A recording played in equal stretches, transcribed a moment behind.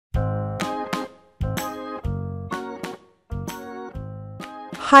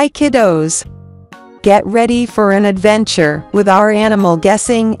Hi kiddos! Get ready for an adventure with our animal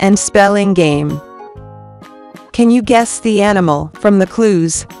guessing and spelling game. Can you guess the animal from the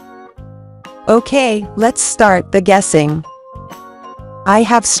clues? Okay, let's start the guessing. I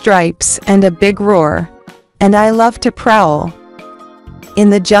have stripes and a big roar, and I love to prowl.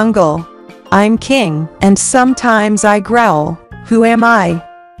 In the jungle, I'm king, and sometimes I growl. Who am I?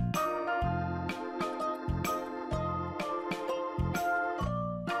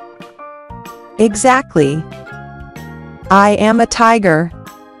 Exactly. I am a tiger.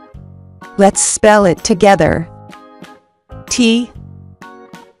 Let's spell it together. T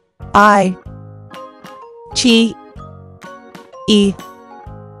I G E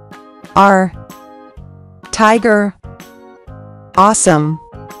R. Tiger. Awesome.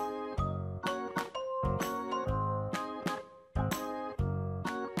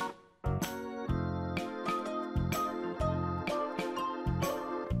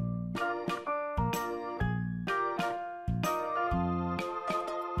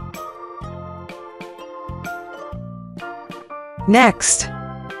 Next,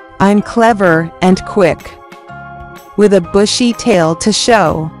 I'm clever and quick, with a bushy tail to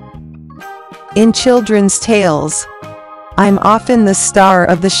show. In children's tales, I'm often the star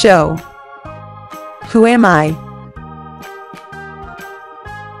of the show. Who am I?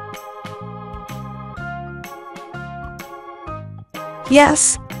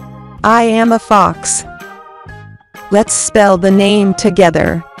 Yes, I am a fox. Let's spell the name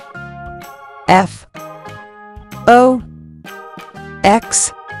together. F-O-X.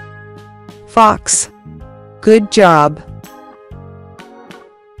 Fox. Good job.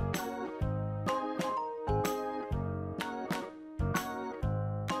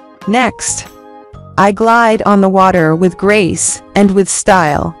 Next, I glide on the water with grace and with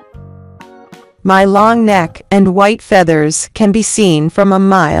style. My long neck and white feathers can be seen from a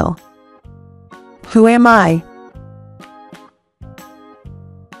mile. Who am I?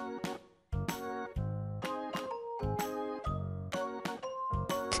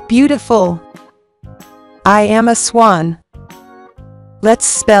 Beautiful. I am a swan. Let's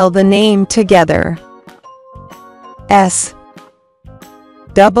spell the name together. S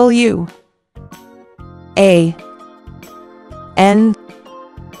W A N.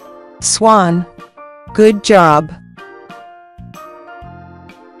 Swan. Good job.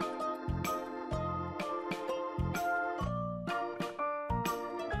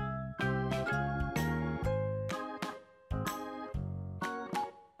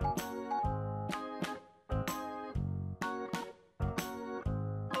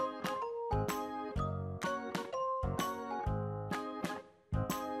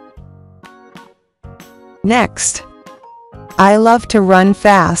 Next, I love to run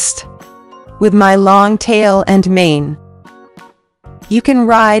fast, with my long tail and mane. You can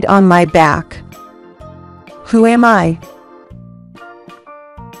ride on my back. Who am I?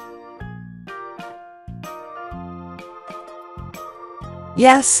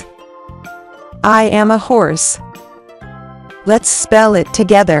 Yes, I am a horse. Let's spell it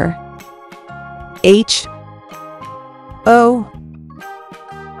together. H-O-R-S-E.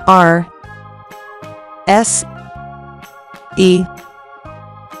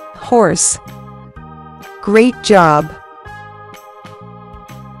 Horse. Great job.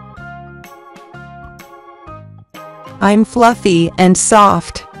 I'm fluffy and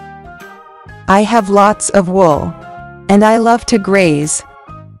soft. I have lots of wool, and I love to graze.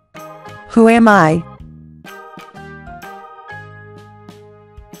 Who am I?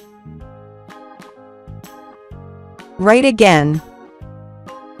 Right again.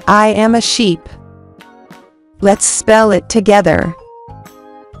 I am a sheep. Let's spell it together.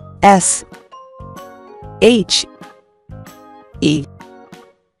 S H E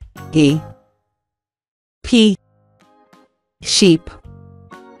E P. Sheep.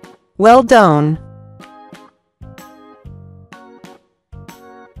 Well done.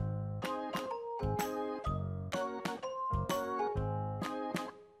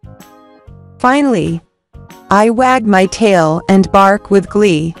 Finally, I wag my tail and bark with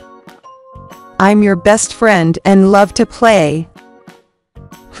glee. I'm your best friend and love to play.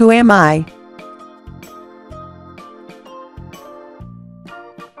 Who am I?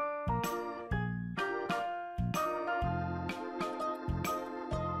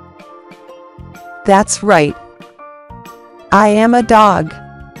 That's right. I am a dog.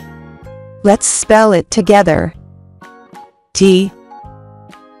 Let's spell it together. D-O-G.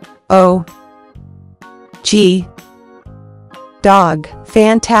 Dog.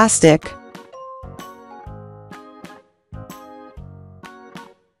 Fantastic.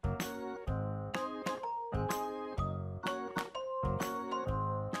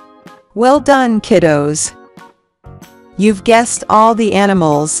 Well done, kiddos. You've guessed all the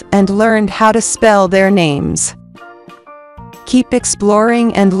animals and learned how to spell their names. Keep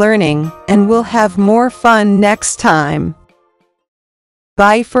exploring and learning, and we'll have more fun next time.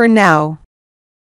 Bye for now.